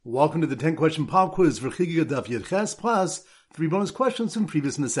Welcome to the 10-question pop quiz for Chagigah Daf Yud Ches, plus 3 bonus questions from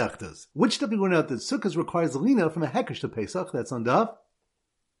previous Masechtas. Which Daf we learned out that Sukkot requires Lina from a Hekesh to Pesach? That's on Daf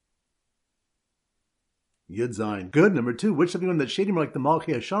Yud Zayin. Good. Number 2. Which Daf we learned that Shadim are like the Malchi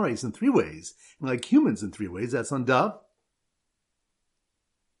Hasharis in 3 ways, and like humans in 3 ways? That's on Daf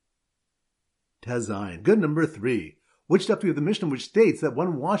Tez Zayin. Good. Number 3. Which Daf do we have the Mishnah which states that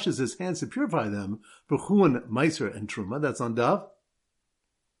one washes his hands to purify them for Chulin, Meiser, and Truma? That's on Daf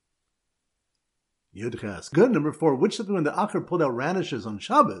Yud Ches. Good. Number 4. Which Daf when the Acher pulled out radishes on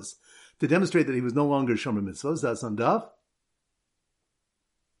Shabbos to demonstrate that he was no longer Shomer Mitzvos? That's on Daf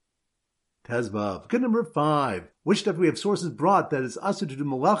Tez Vav. Good. Number 5. Which Daf we have sources brought that it's asur to do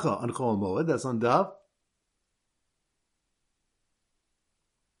malacha on Chol Moed? That's on Daf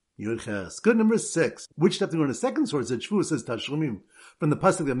Yud Ches. Good. Number 6. Which Daf we learn a second source that Shvu says Tashlumim from the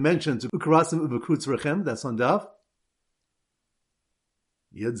pasuk that mentions Ukarasim Uvakutz Rechem? That's on Daf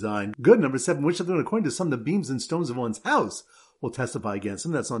Yud Zayin. Good. Number 7. Which Daf according to some the beams and stones of one's house will testify against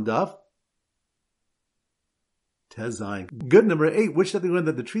him? That's on Daf Tez Zayin. Good. Number 8. Which Daf learned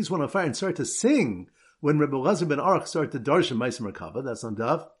that the trees went on fire and started to sing when Rebbe Elazar ben Aruch started to darshan Ma'aser Merkava? That's on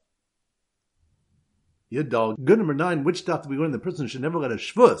Daf Yud Dal. Good. Number 9. Which Daf we learned the person should never let a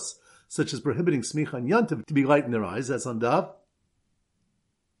shvus, such as prohibiting smicha and yantiv, to be light in their eyes? That's on Daf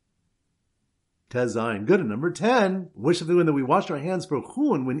Tez Zayin. Good. And number 10. Which Daf we learned that we wash our hands for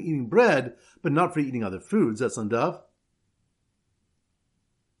chulin when eating bread, but not for eating other foods? That's on Daf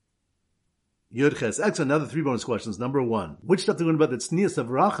Yud Ches. Excellent. Another 3 bonus questions. Number 1. Which Daf we learned about the tznius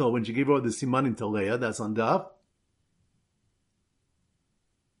of Rachel when she gave over the simanim to Leah? That's on Daf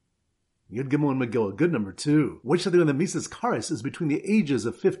Yud Gimel and Megillah. Good. Number 2. Which Daf we learned that Mises Karis is between the ages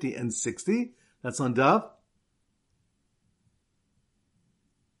of 50 and 60? That's on Daf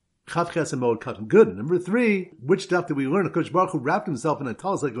Chav Ches and Moed Katan. Good. Number 3. Which Daf did we learn HaKadosh Baruch Hu wrapped himself in a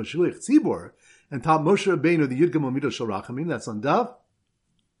talis like a Shliach Tzibor and taught Moshe Rabbeinu the Yud Gimel Midos Shel Rachamim? That's on Daf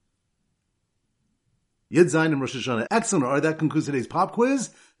Yud Zayin and Rosh Hashanah. Excellent. All right, that concludes today's pop quiz.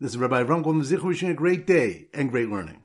 This is Rabbi Avram Goldman Zichur wishing you a great day and great learning.